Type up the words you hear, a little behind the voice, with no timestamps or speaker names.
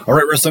All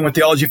right, Wrestling with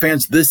Theology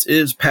fans, this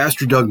is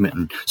Pastor Doug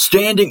Minton,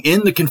 standing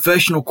in the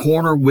confessional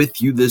corner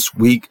with you this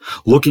week,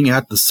 looking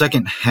at the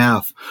second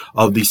half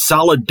of the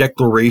Solid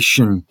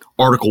Declaration,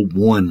 Article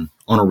 1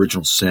 on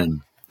Original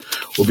Sin.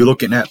 We'll be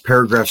looking at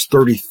paragraphs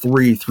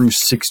 33 through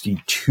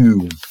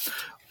 62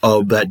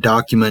 of that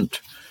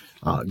document,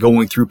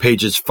 going through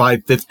pages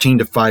 515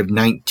 to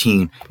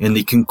 519 in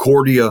the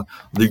Concordia,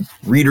 the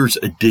Reader's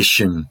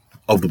Edition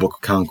of the Book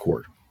of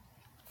Concord.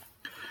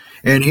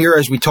 And here,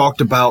 as we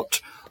talked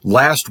about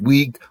last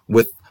week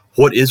with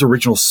what is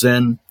original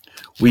sin,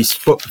 we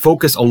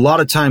focus a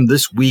lot of time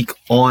this week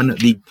on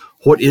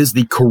what is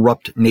the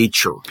corrupt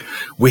nature.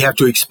 We have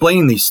to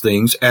explain these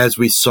things, as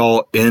we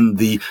saw in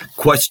the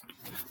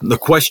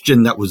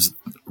question that was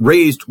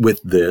raised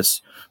with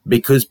this,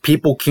 because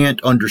people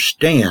can't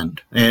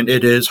understand, and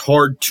it is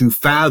hard to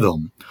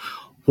fathom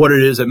what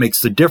it is that makes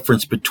the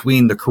difference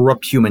between the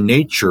corrupt human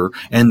nature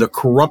and the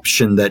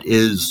corruption that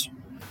is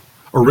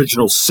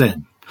original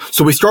sin.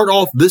 So we start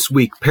off this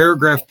week,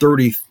 paragraph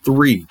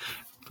 33,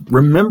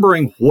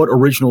 remembering what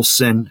original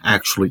sin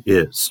actually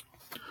is.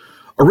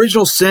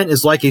 Original sin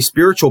is like a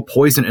spiritual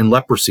poison in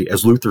leprosy,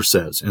 as Luther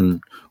says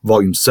in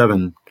volume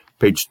 7,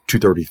 page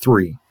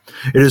 233.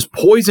 It has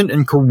poisoned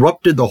and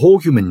corrupted the whole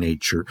human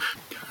nature,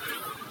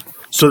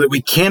 so that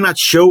we cannot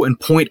show and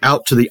point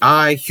out to the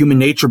eye human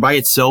nature by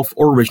itself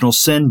or original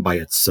sin by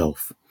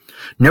itself.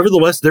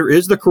 Nevertheless, there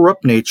is the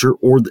corrupt nature,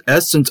 or the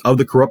essence of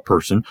the corrupt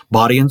person,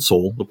 body and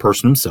soul, the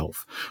person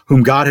himself,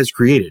 whom God has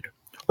created.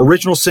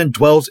 Original sin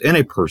dwells in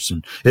a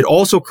person. It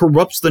also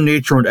corrupts the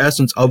nature and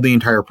essence of the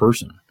entire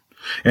person.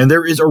 And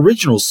there is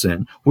original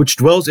sin, which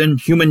dwells in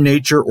human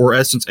nature or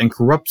essence and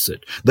corrupts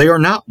it. They are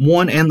not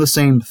one and the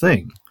same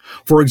thing.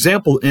 For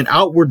example, in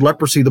outward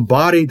leprosy, the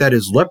body that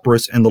is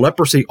leprous and the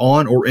leprosy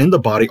on or in the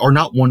body are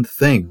not one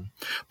thing,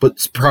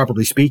 but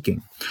properly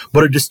speaking.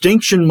 But a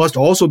distinction must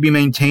also be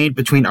maintained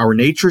between our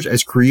natures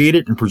as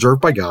created and preserved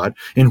by God,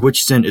 in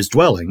which sin is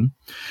dwelling,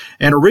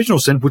 and original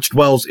sin, which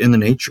dwells in the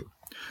nature.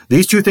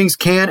 These two things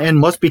can and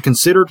must be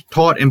considered,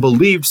 taught, and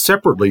believed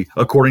separately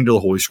according to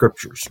the Holy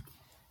Scriptures.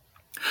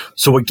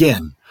 So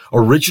again,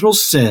 original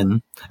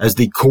sin, as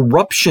the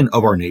corruption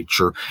of our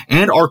nature,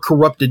 and our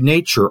corrupted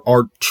nature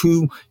are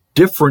two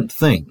different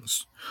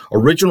things.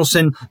 Original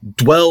sin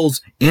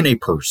dwells in a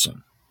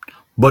person,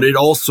 but it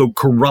also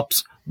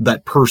corrupts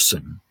that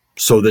person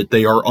so that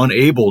they are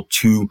unable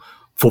to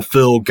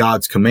fulfill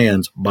God's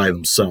commands by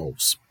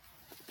themselves.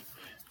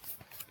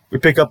 We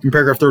pick up in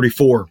paragraph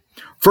 34.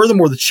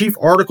 Furthermore, the chief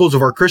articles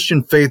of our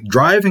Christian faith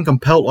drive and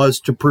compel us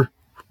to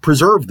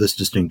preserve this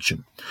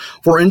distinction.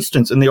 For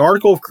instance, in the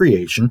article of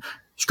creation,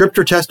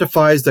 Scripture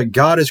testifies that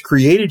God has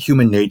created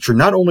human nature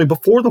not only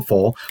before the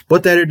fall,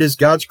 but that it is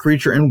God's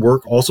creature and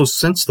work also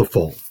since the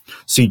fall.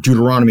 See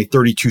Deuteronomy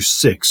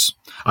 32:6,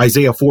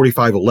 Isaiah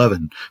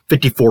 45:11,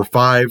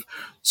 54:5,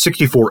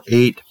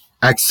 64:8,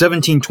 Acts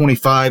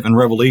 17:25, and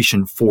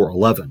Revelation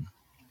 4:11.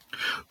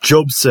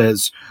 Job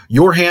says,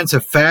 "Your hands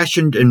have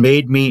fashioned and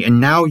made me,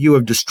 and now you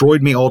have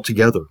destroyed me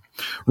altogether.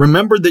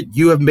 Remember that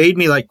you have made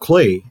me like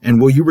clay,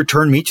 and will you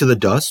return me to the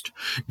dust?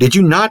 Did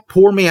you not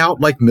pour me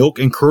out like milk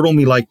and curdle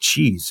me like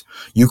cheese?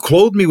 You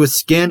clothed me with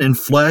skin and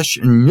flesh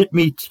and knit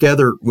me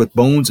together with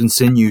bones and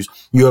sinews.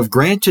 You have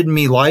granted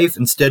me life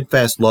and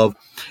steadfast love,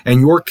 and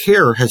your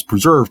care has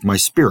preserved my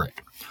spirit."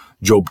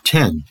 Job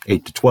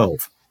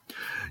 10:8-12.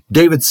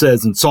 David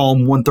says in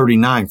Psalm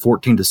 139,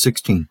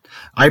 14-16,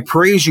 "I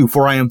praise you,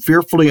 for I am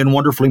fearfully and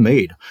wonderfully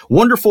made.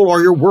 Wonderful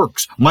are your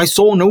works. My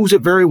soul knows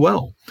it very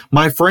well.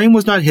 My frame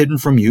was not hidden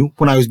from you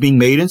when I was being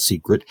made in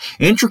secret,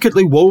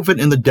 intricately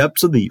woven in the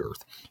depths of the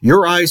earth.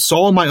 Your eyes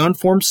saw my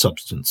unformed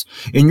substance.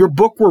 In your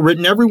book were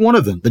written every one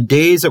of them, the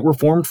days that were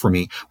formed for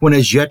me, when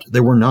as yet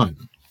there were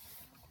none."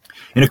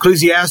 In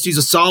Ecclesiastes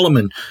of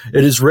Solomon,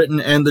 it is written,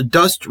 "And the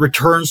dust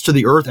returns to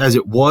the earth as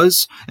it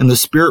was, and the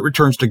spirit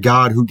returns to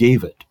God who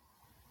gave it."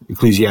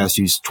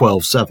 Ecclesiastes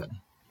 12:7.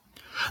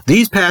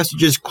 These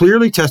passages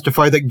clearly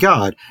testify that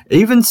God,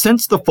 even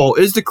since the fall,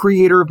 is the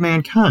creator of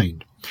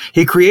mankind.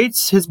 He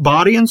creates his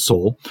body and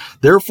soul.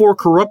 Therefore,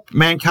 corrupt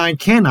mankind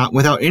cannot,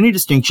 without any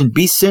distinction,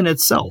 be sin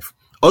itself.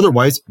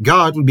 Otherwise,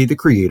 God would be the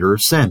creator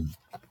of sin.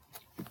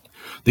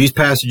 These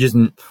passages,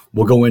 and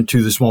we'll go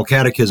into the small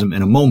catechism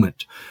in a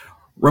moment,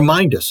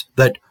 remind us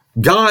that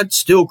God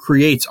still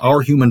creates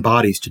our human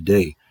bodies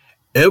today.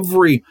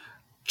 Every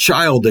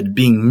child that is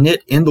being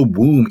knit in the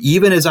womb,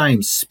 even as I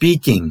am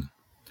speaking,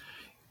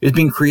 is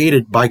being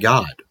created by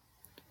God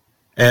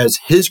as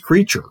his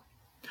creature,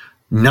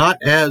 not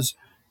as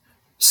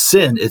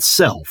sin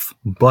itself,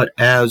 but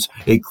as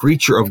a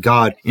creature of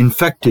God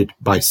infected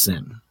by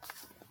sin.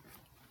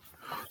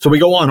 So we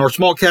go on. Our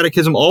small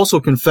catechism also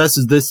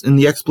confesses this in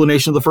the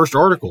explanation of the first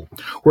article,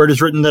 where it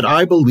is written that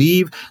I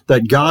believe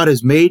that God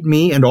has made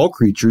me and all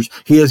creatures.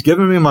 He has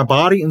given me my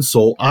body and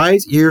soul,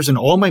 eyes, ears, and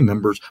all my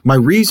members, my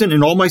reason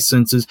and all my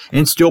senses,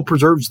 and still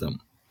preserves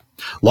them.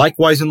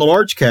 Likewise, in the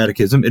Large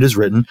Catechism, it is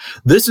written,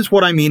 "This is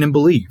what I mean and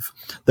believe,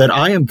 that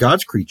I am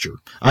God's creature.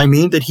 I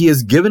mean that he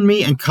has given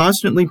me and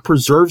constantly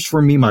preserves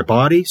for me my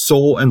body,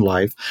 soul, and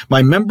life,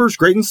 my members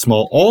great and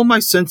small, all my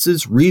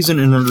senses, reason,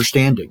 and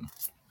understanding."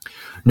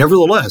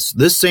 Nevertheless,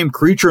 this same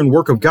creature and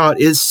work of God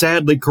is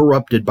sadly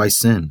corrupted by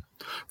sin.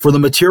 For the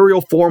material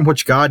form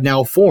which God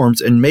now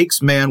forms and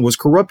makes man was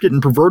corrupted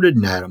and perverted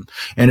in Adam,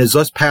 and is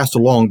thus passed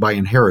along by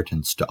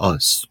inheritance to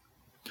us.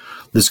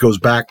 This goes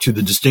back to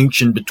the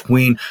distinction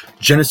between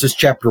Genesis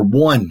chapter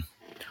 1,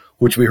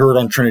 which we heard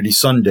on Trinity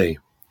Sunday,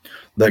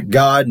 that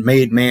God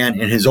made man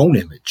in his own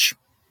image,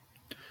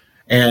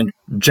 and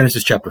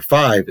Genesis chapter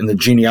 5 in the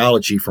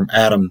genealogy from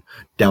Adam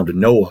down to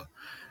Noah.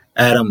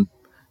 Adam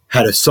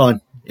had a son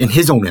in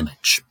his own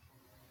image,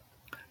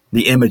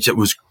 the image that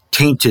was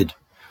tainted,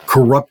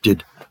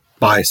 corrupted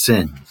by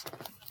sin.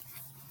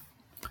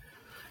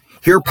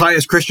 Here,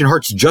 pious Christian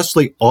hearts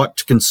justly ought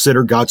to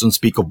consider God's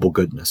unspeakable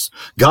goodness.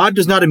 God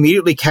does not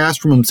immediately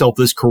cast from himself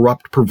this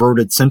corrupt,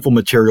 perverted, sinful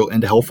material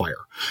into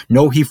hellfire.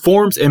 No, he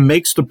forms and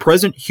makes the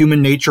present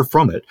human nature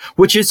from it,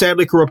 which is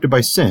sadly corrupted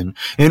by sin,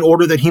 in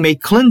order that he may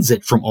cleanse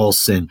it from all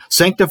sin,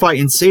 sanctify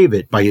and save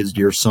it by his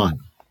dear Son.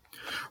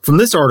 From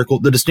this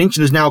article, the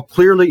distinction is now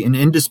clearly and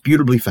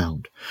indisputably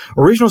found.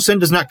 Original sin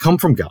does not come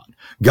from God.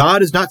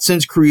 God is not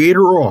sin's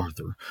creator or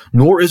author,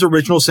 nor is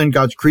original sin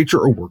God's creature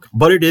or work,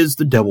 but it is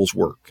the devil's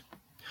work.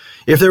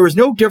 If there is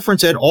no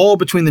difference at all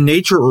between the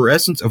nature or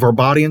essence of our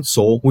body and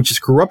soul, which is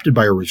corrupted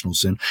by original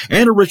sin,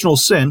 and original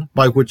sin,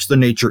 by which the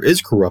nature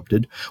is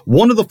corrupted,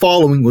 one of the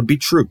following would be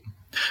true.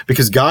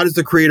 Because God is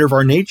the creator of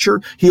our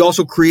nature, he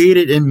also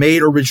created and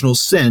made original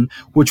sin,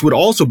 which would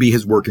also be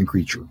his work and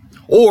creature.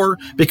 Or,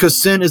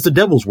 because sin is the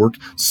devil's work,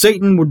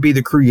 Satan would be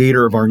the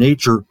creator of our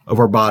nature, of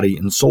our body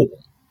and soul.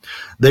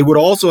 They would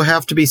also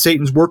have to be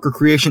Satan's work or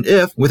creation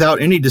if,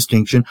 without any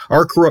distinction,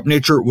 our corrupt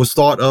nature was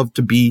thought of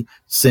to be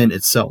sin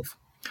itself.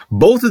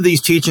 Both of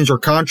these teachings are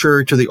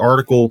contrary to the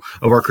article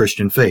of our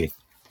Christian faith.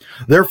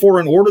 Therefore,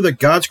 in order that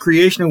God's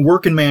creation and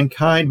work in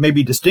mankind may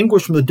be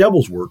distinguished from the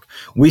devil's work,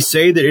 we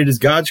say that it is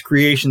God's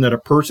creation that a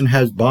person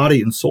has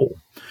body and soul.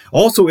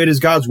 Also, it is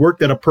God's work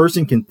that a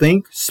person can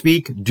think,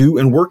 speak, do,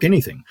 and work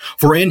anything.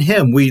 For in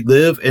him we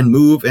live and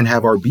move and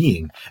have our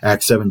being.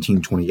 Acts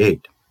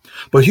 17:28.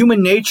 But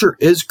human nature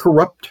is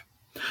corrupt.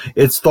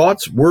 Its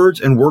thoughts, words,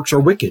 and works are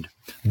wicked.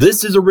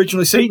 This is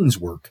originally Satan's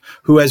work,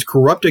 who has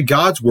corrupted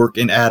God's work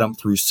in Adam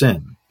through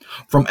sin.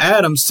 From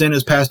Adam, sin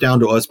is passed down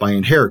to us by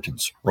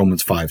inheritance.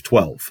 Romans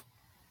 5:12.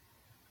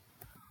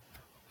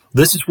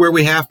 This is where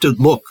we have to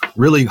look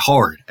really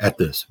hard at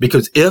this,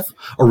 because if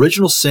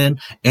original sin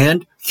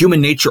and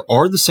human nature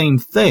are the same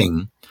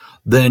thing,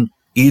 then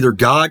either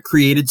God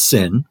created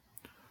sin,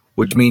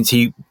 which means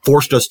he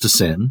forced us to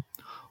sin,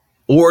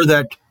 or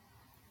that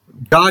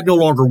God no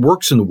longer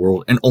works in the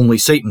world and only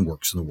Satan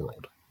works in the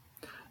world.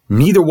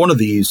 Neither one of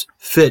these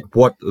fit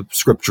what the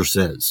scripture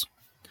says.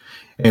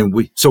 And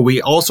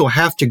we also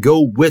have to go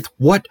with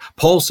what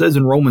Paul says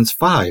in Romans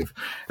 5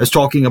 as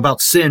talking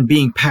about sin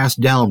being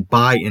passed down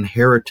by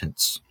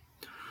inheritance.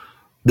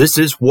 This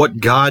is what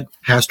God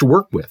has to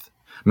work with.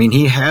 I mean,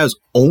 he has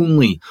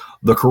only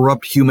the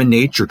corrupt human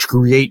nature to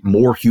create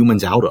more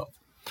humans out of.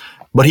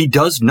 But he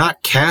does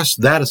not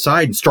cast that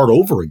aside and start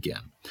over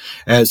again,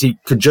 as he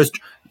could just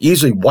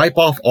easily wipe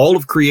off all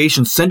of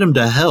creation, send them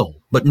to hell.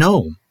 But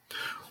no,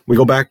 we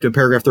go back to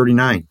paragraph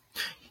 39.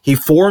 He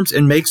forms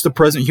and makes the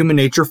present human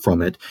nature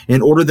from it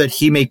in order that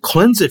he may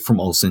cleanse it from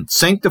all sin,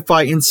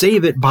 sanctify and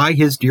save it by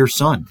his dear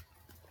Son.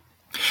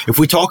 If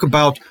we talk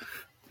about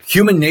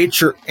human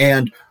nature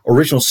and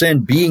original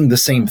sin being the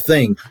same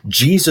thing,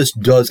 Jesus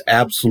does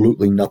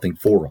absolutely nothing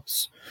for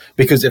us.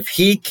 Because if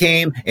he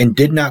came and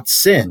did not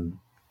sin,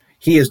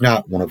 he is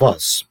not one of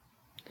us.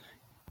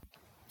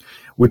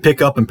 We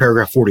pick up in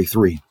paragraph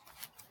 43.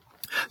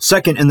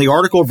 Second, in the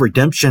article of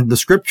redemption, the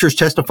scriptures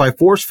testify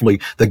forcefully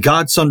that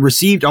God's Son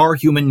received our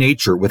human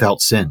nature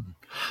without sin.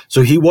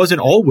 So he was in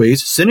all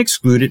ways sin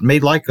excluded,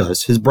 made like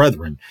us, his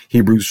brethren.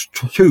 Hebrews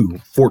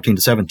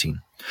 2:14-17.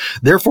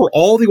 Therefore,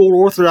 all the old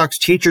Orthodox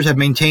teachers have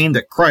maintained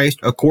that Christ,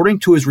 according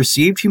to his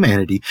received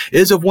humanity,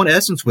 is of one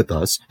essence with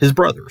us, his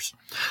brothers.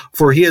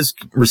 For he has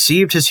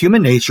received his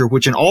human nature,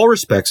 which in all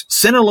respects,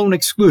 sin alone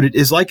excluded,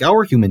 is like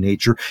our human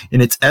nature in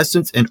its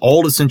essence and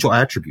all essential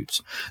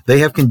attributes. They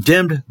have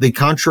condemned the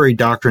contrary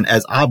doctrine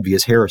as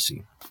obvious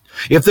heresy.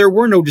 If there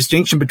were no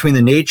distinction between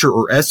the nature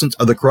or essence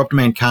of the corrupt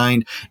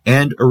mankind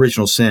and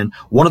original sin,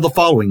 one of the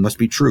following must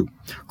be true.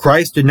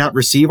 Christ did not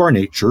receive our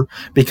nature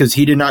because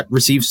he did not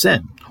receive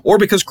sin. Or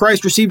because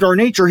Christ received our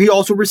nature, he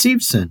also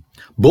received sin.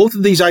 Both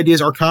of these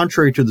ideas are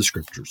contrary to the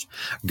scriptures.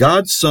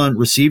 God's Son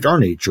received our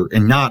nature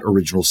and not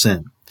original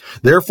sin.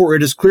 Therefore,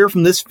 it is clear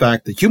from this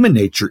fact that human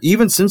nature,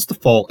 even since the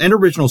fall, and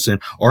original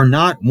sin are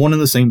not one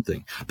and the same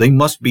thing. They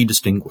must be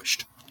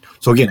distinguished.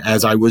 So again,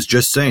 as I was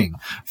just saying,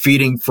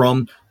 feeding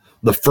from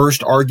the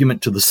first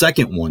argument to the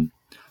second one,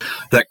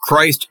 that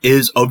Christ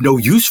is of no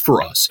use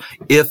for us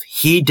if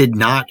he did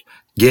not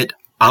get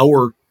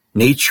our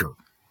nature.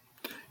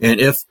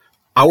 And if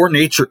our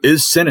nature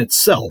is sin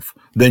itself,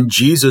 then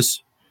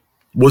Jesus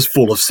was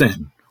full of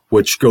sin,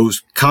 which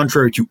goes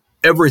contrary to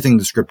everything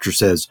the scripture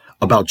says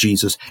about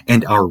Jesus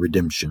and our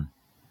redemption.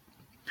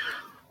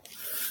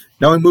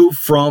 Now we move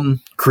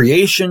from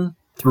creation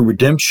through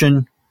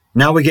redemption.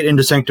 Now we get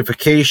into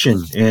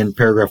sanctification in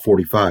paragraph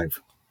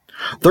 45.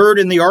 Third,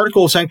 in the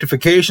article of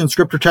sanctification,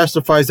 scripture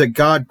testifies that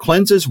God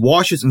cleanses,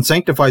 washes, and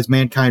sanctifies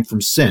mankind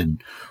from sin.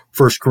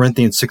 1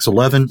 Corinthians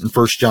 6:11 and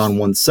 1 John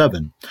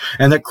 1:7.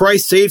 And that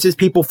Christ saves his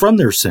people from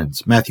their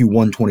sins. Matthew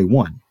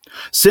 1:21.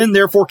 Sin,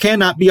 therefore,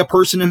 cannot be a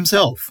person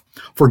himself.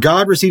 For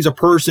God receives a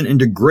person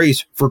into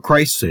grace for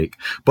Christ's sake,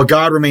 but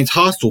God remains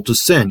hostile to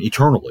sin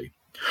eternally.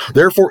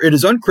 Therefore, it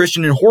is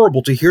unchristian and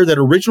horrible to hear that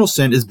original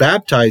sin is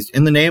baptized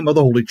in the name of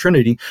the Holy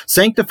Trinity,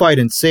 sanctified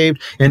and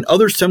saved, and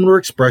other similar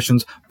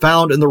expressions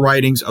found in the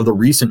writings of the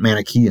recent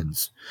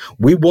Manichaeans.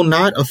 We will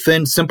not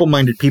offend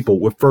simple-minded people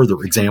with further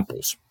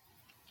examples.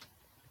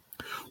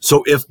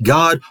 So if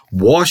God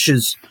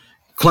washes,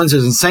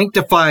 cleanses, and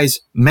sanctifies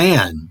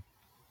man,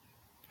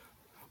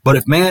 but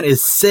if man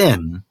is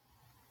sin,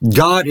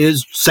 God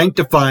is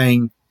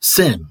sanctifying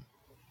sin,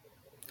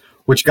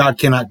 which God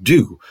cannot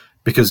do,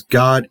 because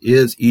God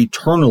is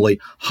eternally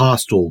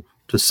hostile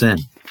to sin.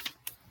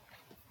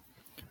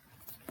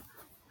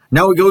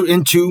 Now we go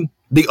into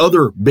the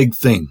other big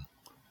thing,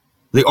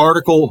 the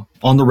article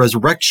on the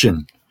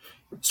resurrection,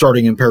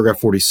 starting in paragraph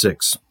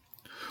 46.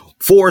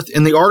 Fourth,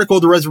 in the article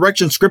of the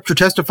resurrection, scripture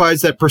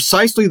testifies that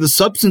precisely the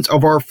substance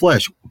of our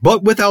flesh,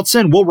 but without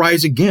sin, will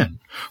rise again.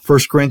 1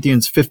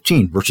 Corinthians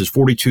 15, verses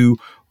 42,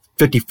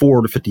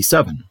 54 to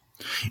 57.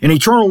 In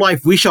eternal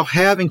life, we shall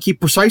have and keep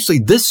precisely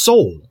this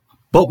soul,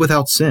 but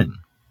without sin.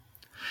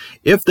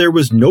 If there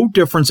was no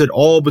difference at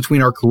all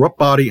between our corrupt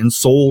body and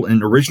soul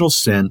and original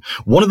sin,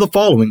 one of the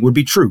following would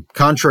be true,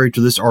 contrary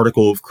to this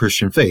article of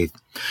Christian faith.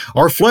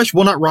 Our flesh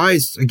will not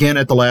rise again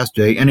at the last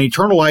day, and in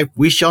eternal life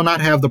we shall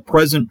not have the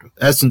present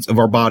essence of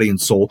our body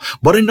and soul,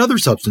 but another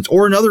substance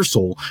or another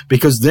soul,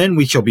 because then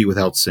we shall be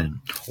without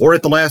sin. Or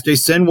at the last day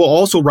sin will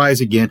also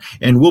rise again,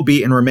 and will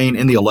be and remain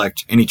in the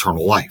elect in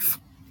eternal life.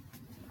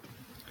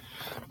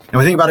 Now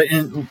we think about it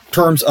in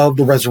terms of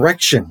the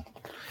resurrection.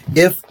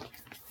 If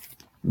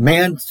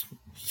man's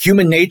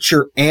human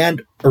nature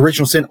and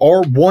original sin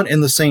are one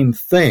and the same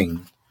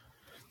thing,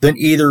 then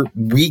either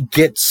we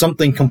get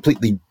something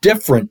completely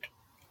different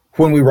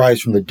when we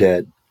rise from the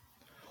dead,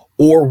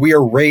 or we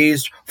are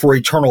raised for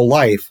eternal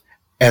life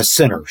as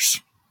sinners.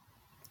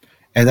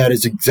 And that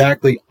is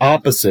exactly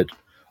opposite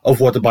of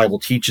what the Bible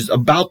teaches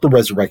about the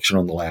resurrection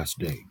on the last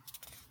day.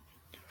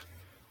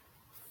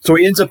 So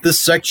he ends up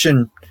this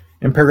section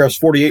in paragraphs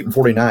 48 and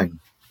 49.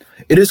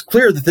 It is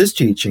clear that this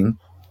teaching,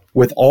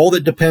 with all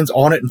that depends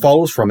on it and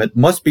follows from it,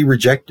 must be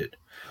rejected.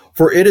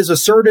 For it is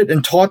asserted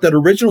and taught that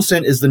original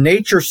sin is the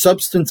nature,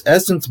 substance,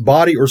 essence,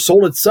 body, or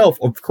soul itself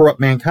of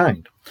corrupt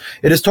mankind.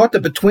 It is taught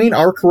that between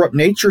our corrupt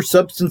nature,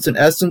 substance, and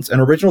essence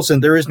and original sin,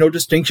 there is no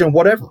distinction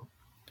whatever.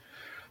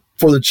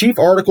 For the chief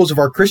articles of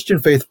our Christian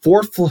faith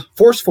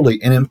forcefully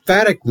and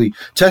emphatically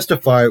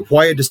testify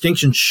why a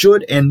distinction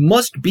should and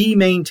must be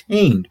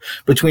maintained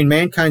between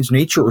mankind's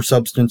nature or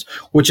substance,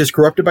 which is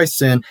corrupted by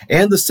sin,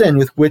 and the sin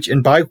with which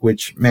and by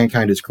which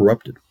mankind is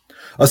corrupted.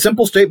 A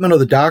simple statement of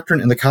the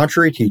doctrine and the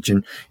contrary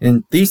teaching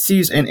in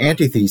theses and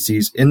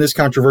antitheses in this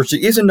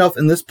controversy is enough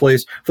in this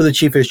place for the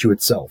chief issue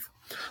itself.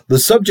 The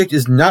subject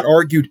is not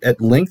argued at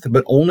length,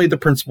 but only the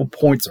principal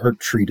points are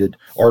treated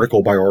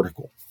article by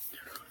article.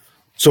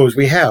 So as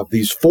we have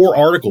these four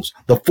articles,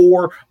 the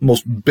four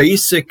most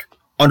basic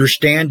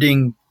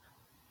understanding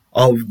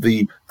of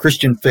the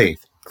Christian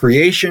faith: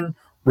 creation,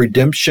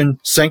 redemption,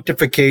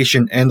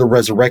 sanctification, and the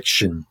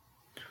resurrection.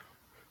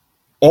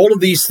 All of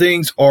these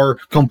things are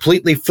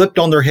completely flipped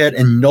on their head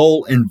and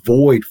null and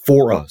void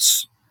for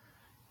us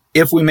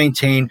if we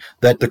maintain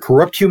that the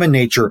corrupt human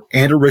nature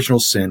and original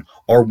sin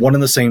are one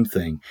and the same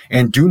thing,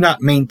 and do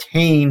not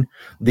maintain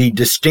the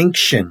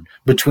distinction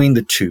between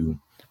the two,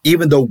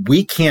 even though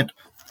we can't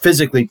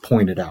physically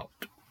point it out.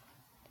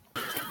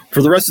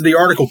 For the rest of the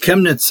article,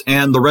 Chemnitz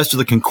and the rest of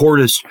the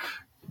Concordist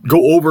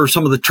go over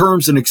some of the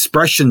terms and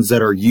expressions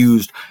that are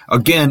used,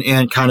 again,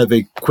 in kind of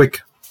a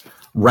quick,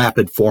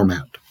 rapid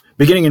format.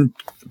 Beginning in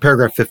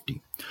paragraph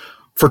 50.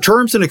 For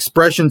terms and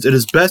expressions, it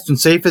is best and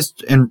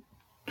safest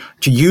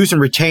to use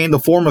and retain the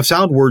form of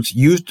sound words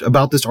used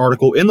about this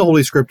article in the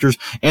Holy Scriptures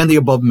and the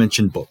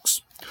above-mentioned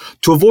books.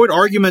 To avoid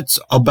arguments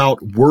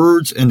about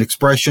words and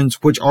expressions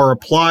which are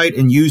applied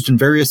and used in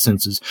various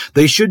senses,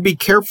 they should be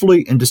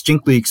carefully and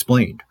distinctly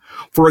explained.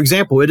 For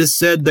example, it is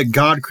said that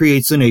God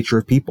creates the nature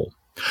of people.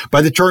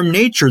 By the term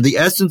nature, the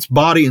essence,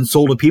 body, and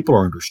soul of people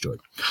are understood.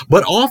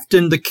 But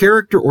often the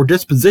character or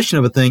disposition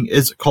of a thing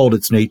is called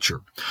its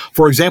nature.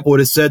 For example,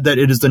 it is said that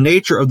it is the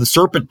nature of the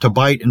serpent to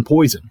bite and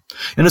poison.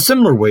 In a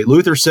similar way,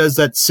 Luther says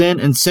that sin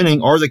and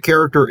sinning are the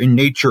character and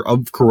nature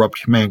of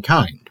corrupt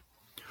mankind.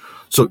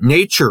 So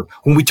nature,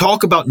 when we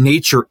talk about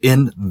nature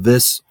in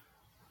this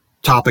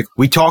topic,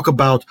 we talk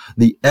about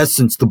the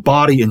essence, the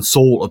body and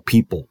soul of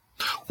people.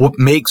 What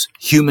makes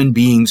human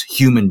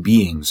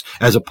beings,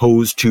 as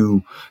opposed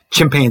to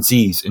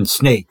chimpanzees and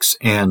snakes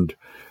and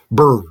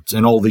birds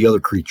and all the other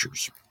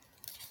creatures.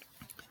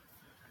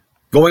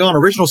 Going on,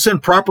 original sin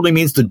properly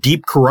means the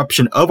deep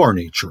corruption of our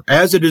nature,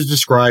 as it is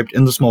described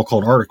in the small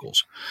called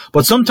articles.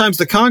 But sometimes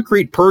the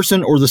concrete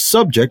person or the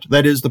subject,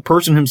 that is, the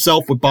person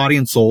himself with body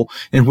and soul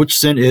in which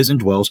sin is and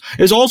dwells,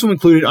 is also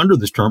included under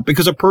this term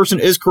because a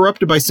person is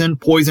corrupted by sin,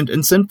 poisoned,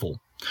 and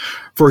sinful.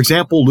 For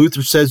example,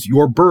 Luther says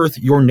your birth,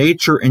 your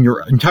nature, and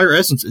your entire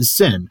essence is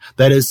sin,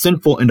 that is,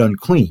 sinful and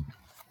unclean.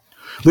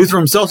 Luther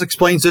himself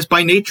explains this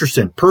by nature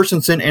sin,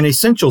 person sin, and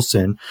essential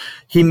sin.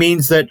 He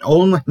means that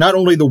not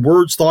only the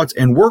words, thoughts,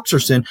 and works are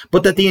sin,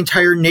 but that the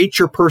entire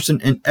nature, person,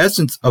 and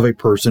essence of a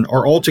person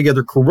are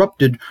altogether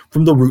corrupted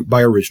from the root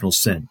by original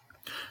sin.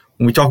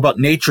 When we talk about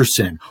nature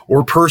sin,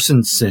 or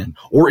person sin,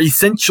 or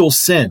essential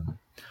sin,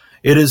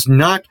 it is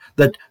not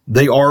that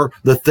they are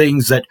the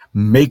things that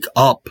make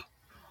up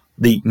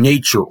the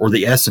nature or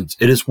the essence.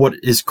 It is what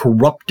is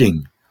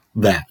corrupting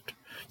that.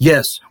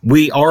 Yes,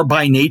 we are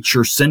by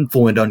nature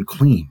sinful and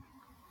unclean.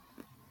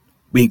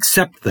 We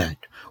accept that.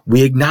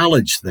 We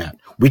acknowledge that.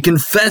 We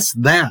confess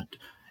that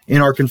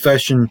in our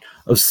confession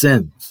of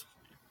sins.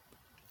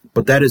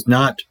 But that is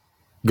not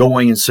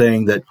going and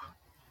saying that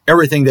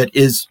everything that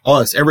is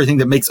us, everything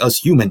that makes us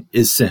human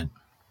is sin.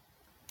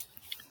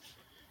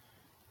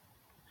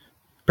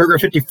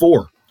 Paragraph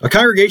 54. A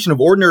congregation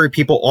of ordinary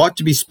people ought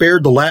to be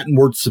spared the Latin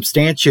words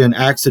substantia and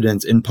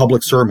accidents in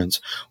public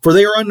sermons, for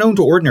they are unknown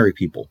to ordinary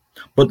people.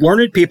 But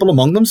learned people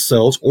among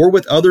themselves, or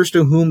with others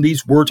to whom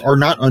these words are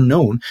not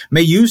unknown,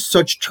 may use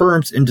such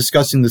terms in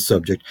discussing the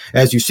subject,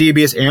 as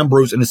Eusebius,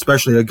 Ambrose, and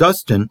especially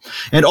Augustine,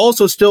 and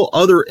also still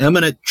other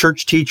eminent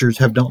church teachers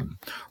have done.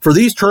 For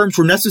these terms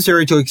were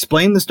necessary to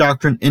explain this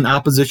doctrine in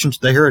opposition to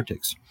the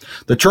heretics.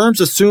 The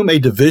terms assume a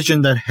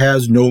division that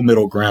has no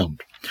middle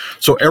ground.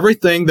 So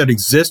everything that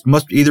exists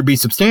must either be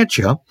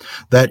substantia,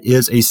 that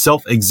is a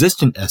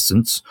self-existent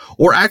essence,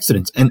 or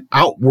accidents, an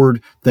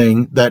outward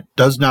thing that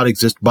does not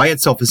exist by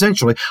itself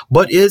essentially,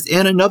 but is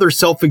in another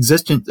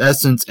self-existent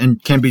essence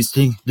and can be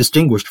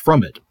distinguished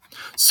from it.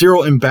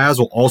 Cyril and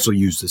Basil also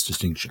use this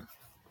distinction.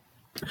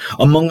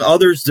 Among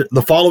others,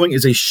 the following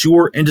is a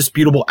sure,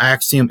 indisputable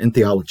axiom in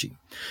theology.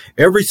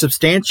 Every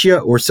substantia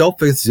or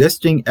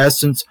self-existing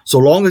essence, so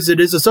long as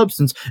it is a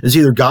substance, is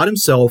either God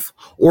himself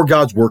or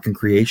God's work in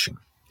creation.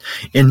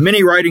 In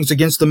many writings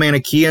against the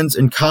Manichaeans,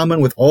 in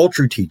common with all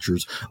true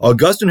teachers,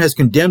 Augustine has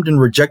condemned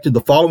and rejected the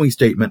following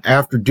statement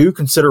after due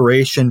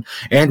consideration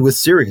and with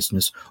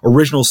seriousness.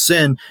 Original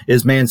sin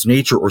is man's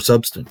nature or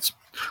substance.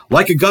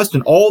 Like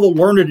Augustine, all the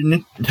learned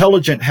and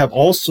intelligent have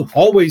also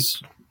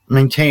always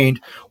maintained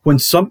when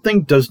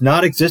something does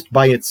not exist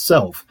by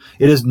itself,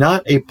 it is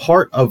not a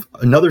part of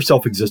another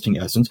self-existing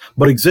essence,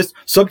 but exists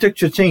subject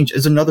to change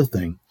is another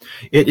thing.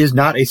 It is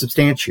not a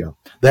substantia.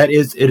 That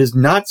is, it is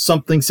not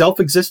something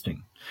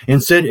self-existing.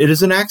 Instead, it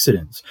is an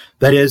accident.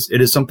 That is,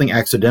 it is something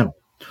accidental.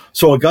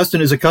 So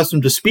Augustine is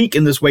accustomed to speak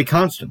in this way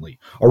constantly.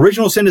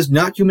 Original sin is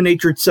not human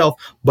nature itself,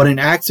 but an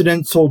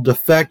accidental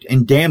defect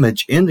and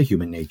damage in the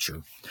human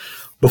nature.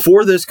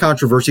 Before this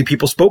controversy,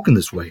 people spoke in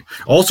this way.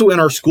 Also in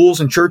our schools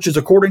and churches,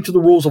 according to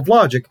the rules of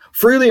logic,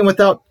 freely and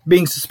without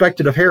being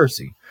suspected of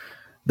heresy.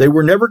 They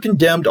were never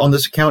condemned on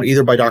this account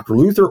either by Dr.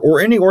 Luther or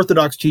any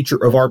Orthodox teacher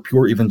of our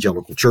pure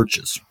evangelical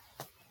churches.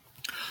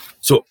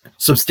 So,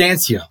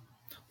 substantia,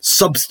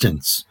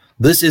 substance.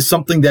 This is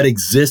something that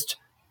exists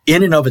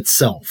in and of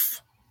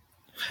itself.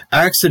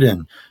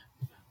 Accident,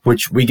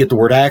 which we get the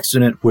word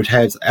accident, which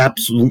has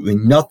absolutely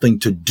nothing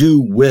to do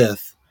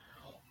with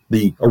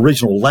the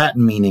original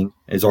Latin meaning,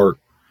 as our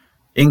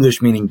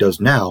English meaning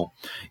does now,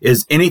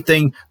 is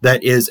anything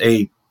that is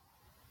a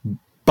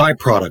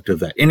byproduct of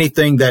that,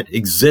 anything that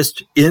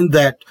exists in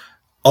that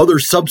other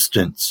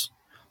substance,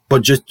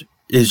 but just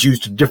is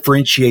used to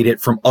differentiate it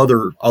from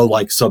other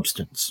alike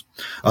substance.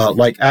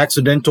 Like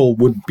accidental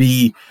would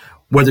be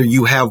whether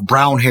you have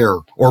brown hair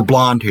or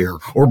blonde hair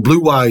or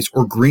blue eyes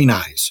or green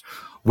eyes,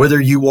 whether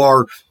you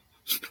are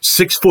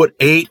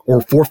 6'8"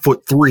 or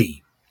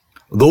 4'3".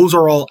 Those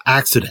are all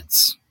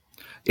accidents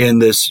in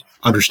this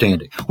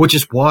understanding, which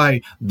is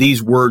why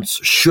these words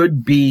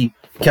should be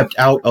kept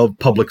out of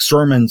public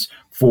sermons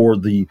for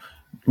the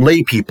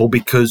lay people,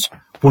 because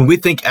when we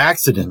think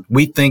accident,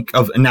 we think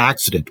of an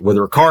accident,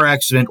 whether a car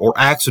accident or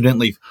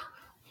accidentally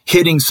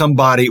hitting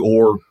somebody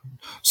or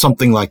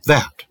something like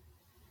that.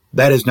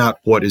 That is not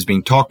what is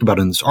being talked about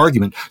in this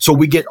argument. So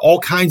we get all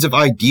kinds of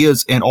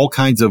ideas and all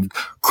kinds of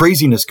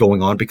craziness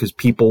going on because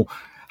people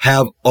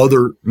have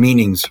other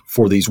meanings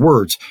for these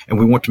words. And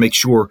we want to make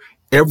sure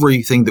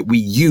everything that we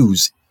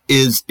use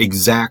is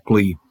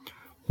exactly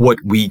what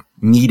we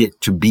need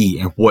it to be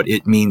and what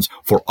it means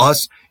for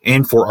us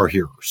and for our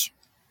hearers.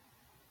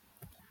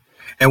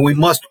 And we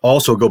must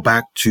also go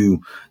back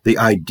to the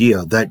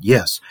idea that,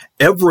 yes,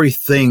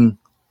 everything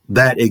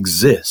that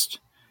exists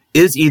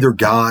is either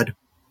God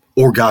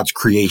or God's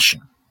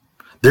creation.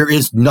 There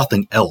is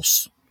nothing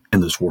else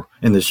in this world,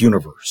 in this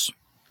universe.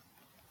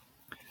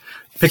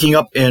 Picking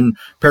up in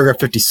paragraph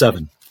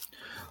 57.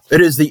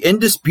 It is the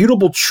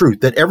indisputable truth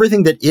that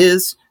everything that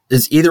is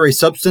either a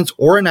substance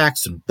or an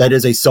accident, that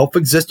is a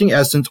self-existing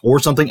essence or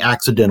something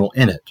accidental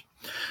in it.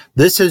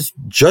 This has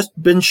just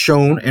been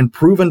shown and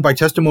proven by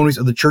testimonies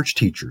of the church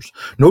teachers.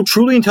 No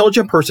truly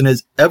intelligent person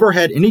has ever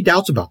had any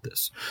doubts about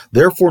this.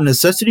 Therefore,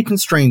 necessity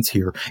constrains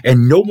here,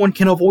 and no one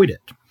can avoid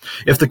it.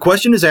 If the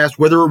question is asked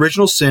whether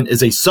original sin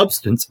is a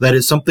substance, that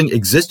is something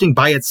existing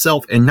by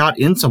itself and not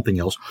in something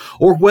else,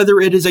 or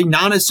whether it is a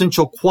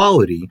non-essential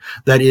quality,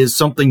 that is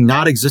something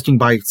not existing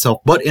by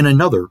itself but in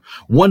another,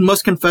 one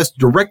must confess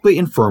directly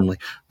and firmly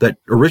that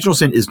original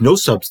sin is no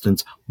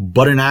substance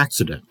but an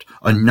accident,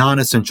 a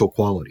non-essential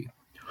quality.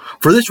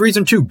 For this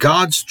reason, too,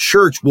 God's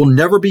church will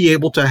never be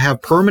able to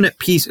have permanent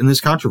peace in this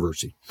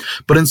controversy.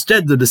 But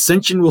instead, the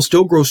dissension will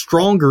still grow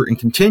stronger and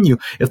continue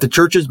if the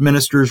church's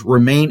ministers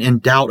remain in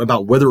doubt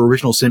about whether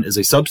original sin is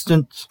a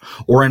substance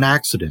or an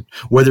accident,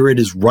 whether it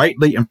is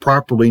rightly and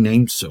properly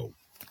named so.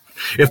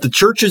 If the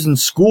churches and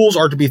schools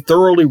are to be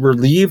thoroughly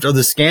relieved of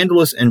the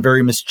scandalous and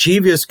very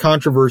mischievous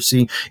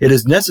controversy, it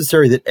is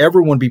necessary that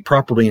everyone be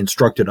properly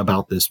instructed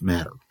about this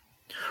matter.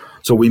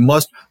 So we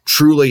must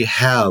truly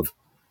have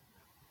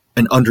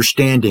an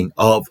understanding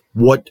of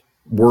what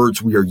words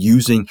we are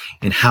using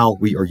and how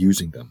we are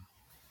using them.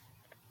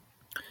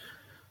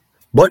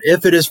 But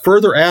if it is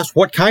further asked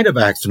what kind of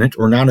accident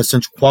or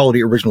non-essential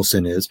quality original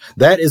sin is,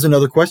 that is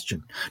another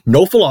question.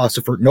 No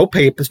philosopher, no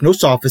papist, no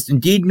sophist,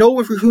 indeed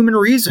no human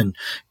reason,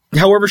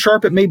 however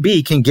sharp it may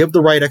be, can give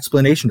the right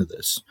explanation of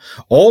this.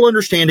 All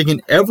understanding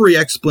and every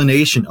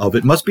explanation of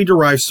it must be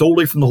derived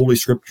solely from the Holy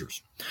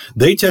Scriptures.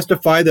 They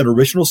testify that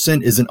original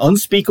sin is an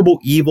unspeakable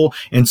evil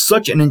and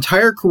such an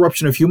entire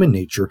corruption of human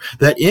nature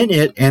that in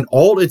it and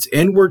all its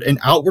inward and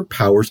outward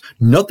powers,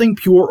 nothing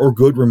pure or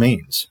good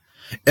remains.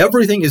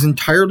 Everything is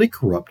entirely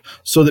corrupt,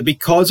 so that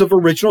because of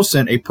original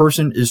sin, a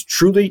person is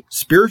truly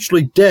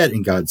spiritually dead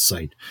in God's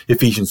sight.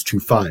 Ephesians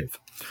 2:5.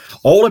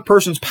 All a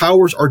person's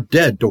powers are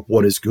dead to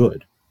what is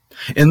good.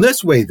 In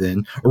this way,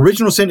 then,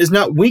 original sin is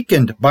not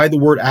weakened by the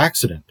word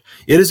accident.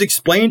 It is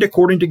explained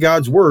according to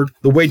God's word,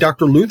 the way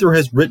Dr. Luther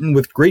has written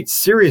with great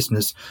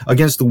seriousness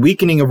against the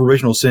weakening of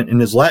original sin in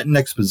his Latin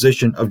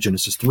exposition of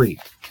Genesis 3.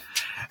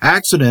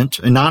 Accident,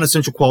 a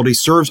non-essential quality,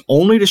 serves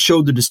only to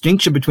show the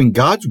distinction between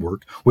God's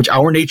work, which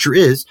our nature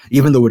is,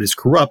 even though it is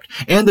corrupt,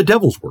 and the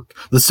devil's work,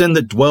 the sin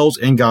that dwells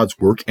in God's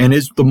work and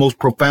is the most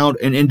profound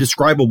and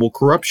indescribable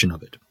corruption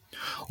of it.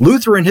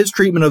 Luther, in his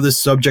treatment of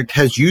this subject,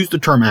 has used the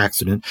term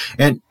accident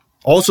and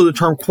also the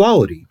term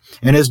quality,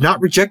 and has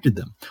not rejected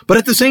them. But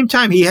at the same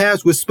time, he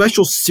has, with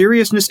special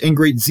seriousness and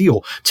great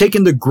zeal,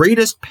 taken the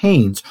greatest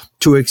pains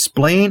to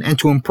explain and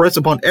to impress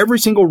upon every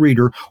single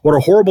reader what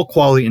a horrible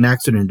quality an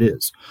accident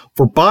is.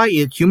 For by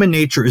it, human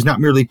nature is not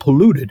merely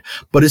polluted,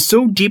 but is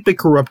so deeply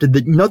corrupted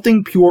that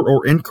nothing pure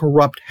or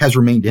incorrupt has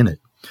remained in it.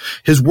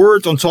 His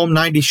words on Psalm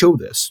 90 show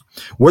this.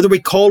 Whether we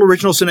call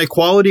original sin a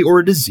quality or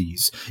a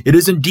disease, it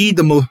is indeed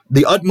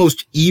the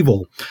utmost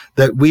evil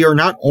that we are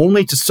not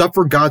only to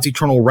suffer God's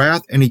eternal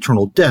wrath and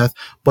eternal death,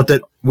 but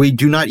that we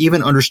do not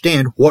even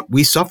understand what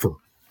we suffer.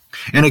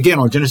 And again,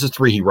 on Genesis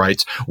 3, he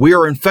writes, we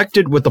are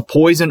infected with the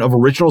poison of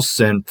original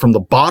sin from the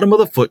bottom of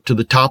the foot to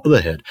the top of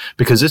the head,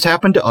 because this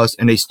happened to us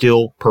in a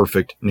still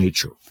perfect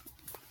nature.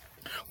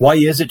 Why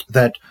is it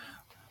that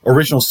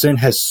original sin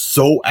has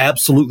so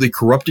absolutely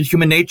corrupted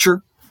human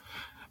nature?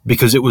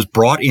 Because it was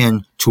brought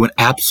in to an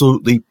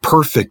absolutely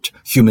perfect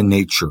human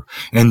nature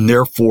and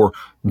therefore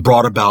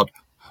brought about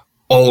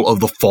all of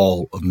the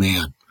fall of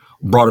man,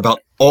 brought about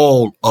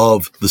all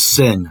of the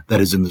sin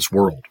that is in this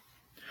world.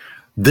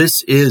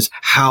 This is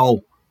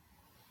how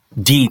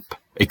deep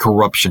a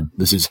corruption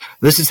this is.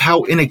 This is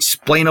how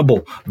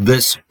inexplainable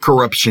this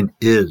corruption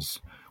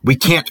is. We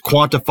can't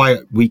quantify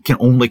it. We can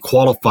only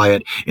qualify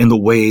it in the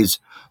ways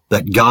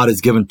that God has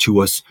given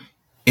to us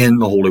in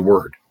the Holy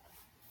Word.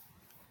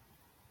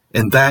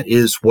 And that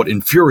is what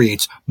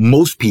infuriates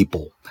most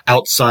people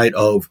outside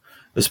of,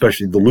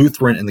 especially the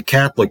Lutheran and the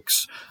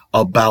Catholics,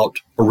 about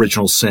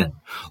original sin.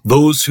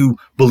 Those who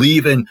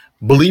believe in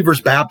believer's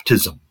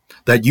baptism,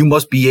 that you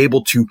must be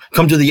able to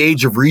come to the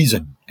age of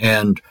reason.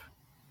 And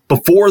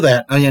before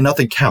that,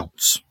 nothing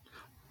counts.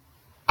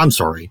 I'm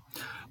sorry.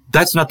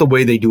 That's not the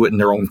way they do it in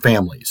their own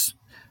families.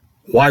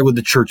 Why would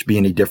the church be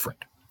any different?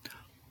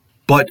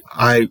 But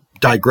I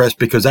digress,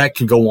 because that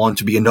could go on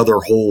to be another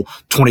whole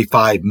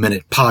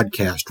 25-minute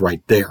podcast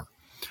right there,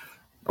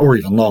 or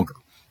even longer.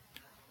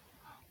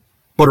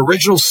 But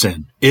original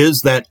sin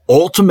is that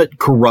ultimate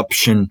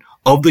corruption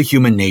of the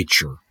human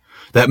nature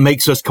that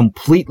makes us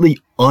completely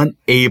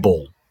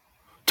unable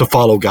to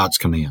follow God's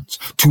commands,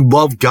 to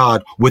love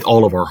God with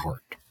all of our heart.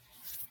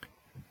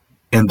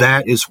 And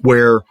that is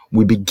where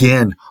we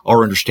begin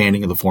our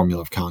understanding of the formula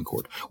of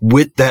concord,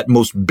 with that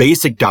most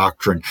basic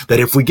doctrine that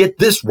if we get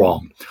this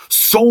wrong,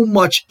 so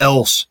much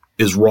else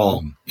is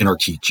wrong in our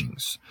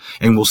teachings.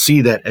 And we'll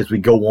see that as we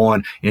go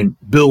on and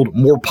build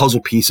more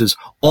puzzle pieces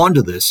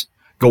onto this,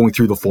 going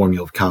through the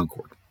formula of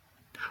concord.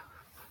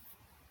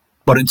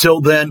 But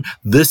until then,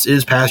 this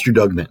is Pastor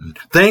Doug Minton,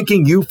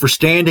 thanking you for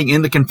standing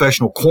in the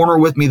confessional corner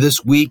with me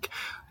this week.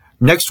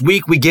 Next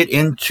week, we get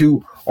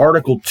into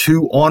Article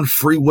 2 on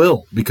free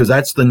will, because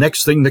that's the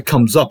next thing that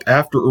comes up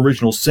after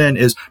original sin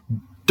is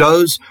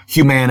Does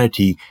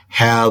humanity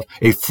have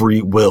a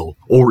free will,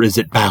 or is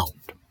it bound?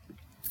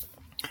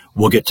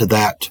 We'll get to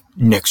that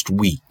next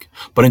week.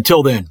 But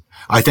until then,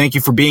 I thank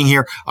you for being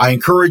here. I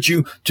encourage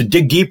you to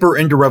dig deeper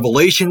into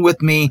Revelation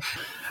with me,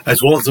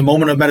 as well as a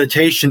moment of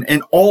meditation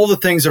and all the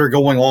things that are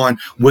going on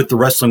with the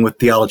Wrestling with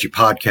Theology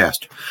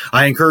podcast.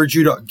 I encourage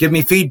you to give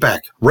me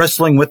feedback,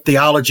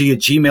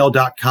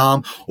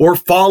 wrestlingwiththeology@gmail.com, or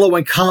follow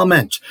and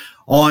comment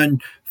on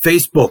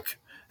Facebook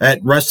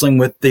at Wrestling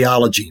with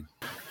Theology.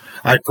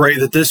 I pray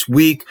that this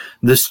week,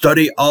 the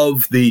study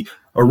of the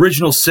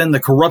original sin, the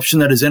corruption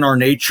that is in our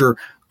nature,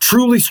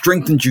 truly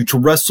strengthens you to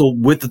wrestle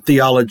with the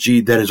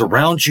theology that is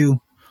around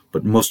you,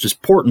 but most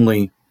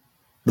importantly,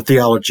 the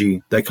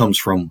theology that comes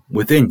from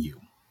within you.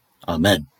 Amen.